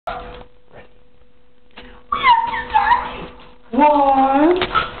1,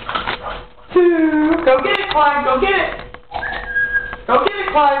 2. Go get it, Clyde. Go get it. Go get it,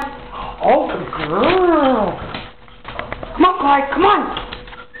 Clyde. Oh, good girl. Come on, Clyde. Come on.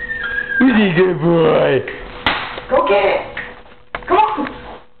 Who's a good boy? Go get it. Come on.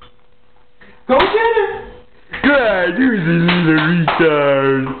 Go get it. God, who's a little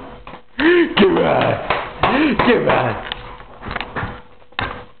retard? Come on. Come on.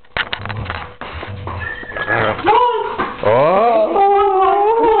 Come on. Oh.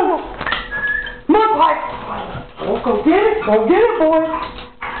 Come on, Clyde. Oh, go get it. Go get it, boy.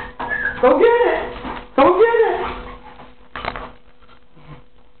 Go get it. Go get it.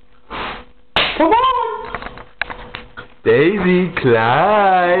 Come on. Daisy,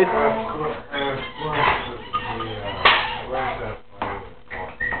 Clyde.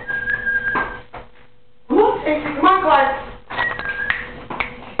 Come on, Daisy. Come on, Clyde.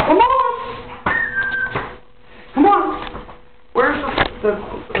 Come on. Come on. Where's the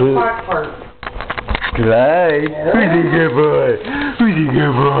black part? Clyde. Who's a good boy? Who's a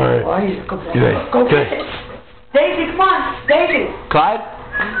good boy? Oh, he's a good boy. Good. Go get Good. it. Daisy, come on. Daisy. Clyde?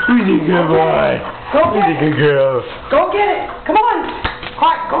 Who's a good boy? Go Who's get a it. good girl? Go get it. Come on.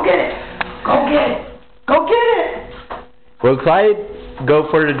 Clyde, go get it. Go get it. Go get it. Well, Clyde, go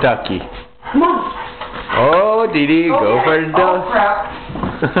for the ducky. Come on. Oh, Dee Dee, go get for it. the duck. Oh, crap.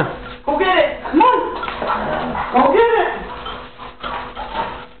 Go get it. Come on. Go get it.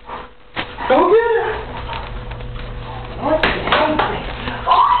 Go get it. What's the hell?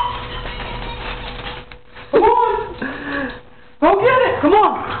 Come on. Go get it. Come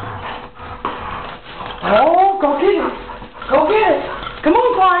on. Oh, go get it. Go get it. Come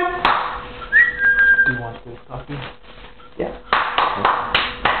on, Clyde. Do you want this ducky? Yeah.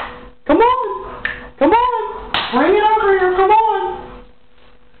 Come on. Come on. Bring it over here. Come on.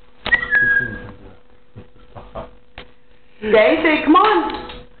 Daisy, come on.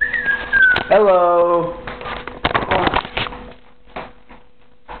 Hello.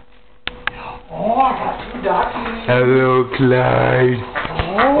 Oh, I got 2 duckies. Hello, Clyde.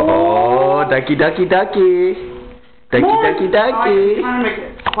 Oh, ducky, ducky, ducky. Ducky, ducky, I'm ducky. trying to make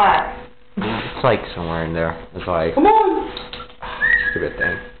it flat. It's like somewhere in there. That's why. Come on. Stupid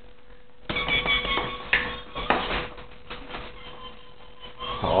thing.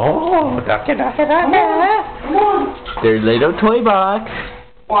 Oh, ducky, ducky, ducky. Come on. Their little toy box.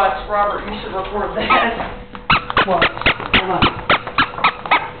 Watch, Robert, you should record that. Watch. Hold on.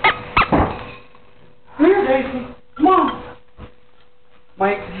 Come here, Daisy. Come on.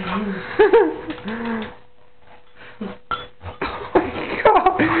 Mike. Come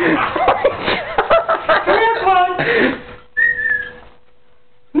here, Clyde.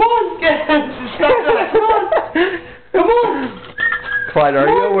 Come on, get it. Come on. Come on. Clyde, are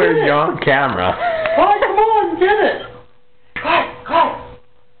Come you on, aware get it. you're on camera? Clyde, come on, get it. Clyde.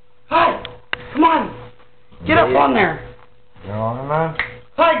 Come on. Get up on there. You on that?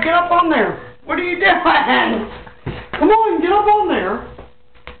 Clyde, get up on there. What are you doing? Come on, get up on there.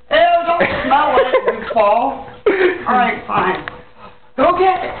 Ew, don't smell it, you fall. Alright, fine. Go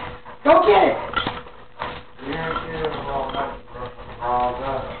get it. Go get it.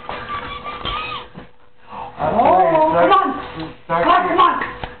 Oh, come on. Clyde, come on.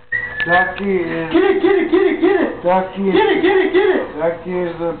 Ducky is... Get it. Ducky is... Get it. Ducky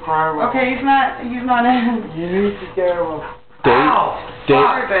is the primal. Okay, he's not in. You need to get him a... Ow.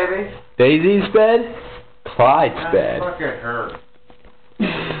 Sorry, baby. Daisy's bed? Clyde's bed. Look at her.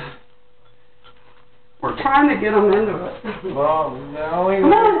 We're trying to get him into it. Well, the only way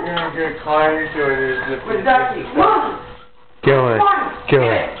Come on. you're going to get Clyde into it is if With Ducky. Come on. Go it. Come on. Go Get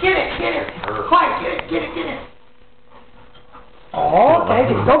it. it. Clyde, get it. Oh,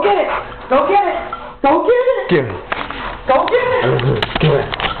 baby. Go get it. Go it. Go get it. Go it.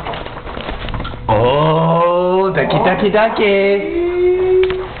 Oh, ducky.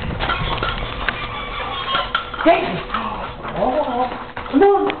 Daisy. Oh, come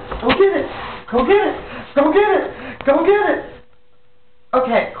on. Go get it.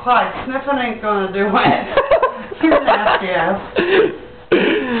 Okay, Clyde, sniffing ain't gonna do it. You're nasty ass.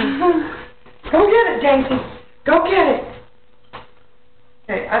 Go get it, Daisy. Go get it.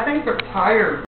 Okay, I think they're tired.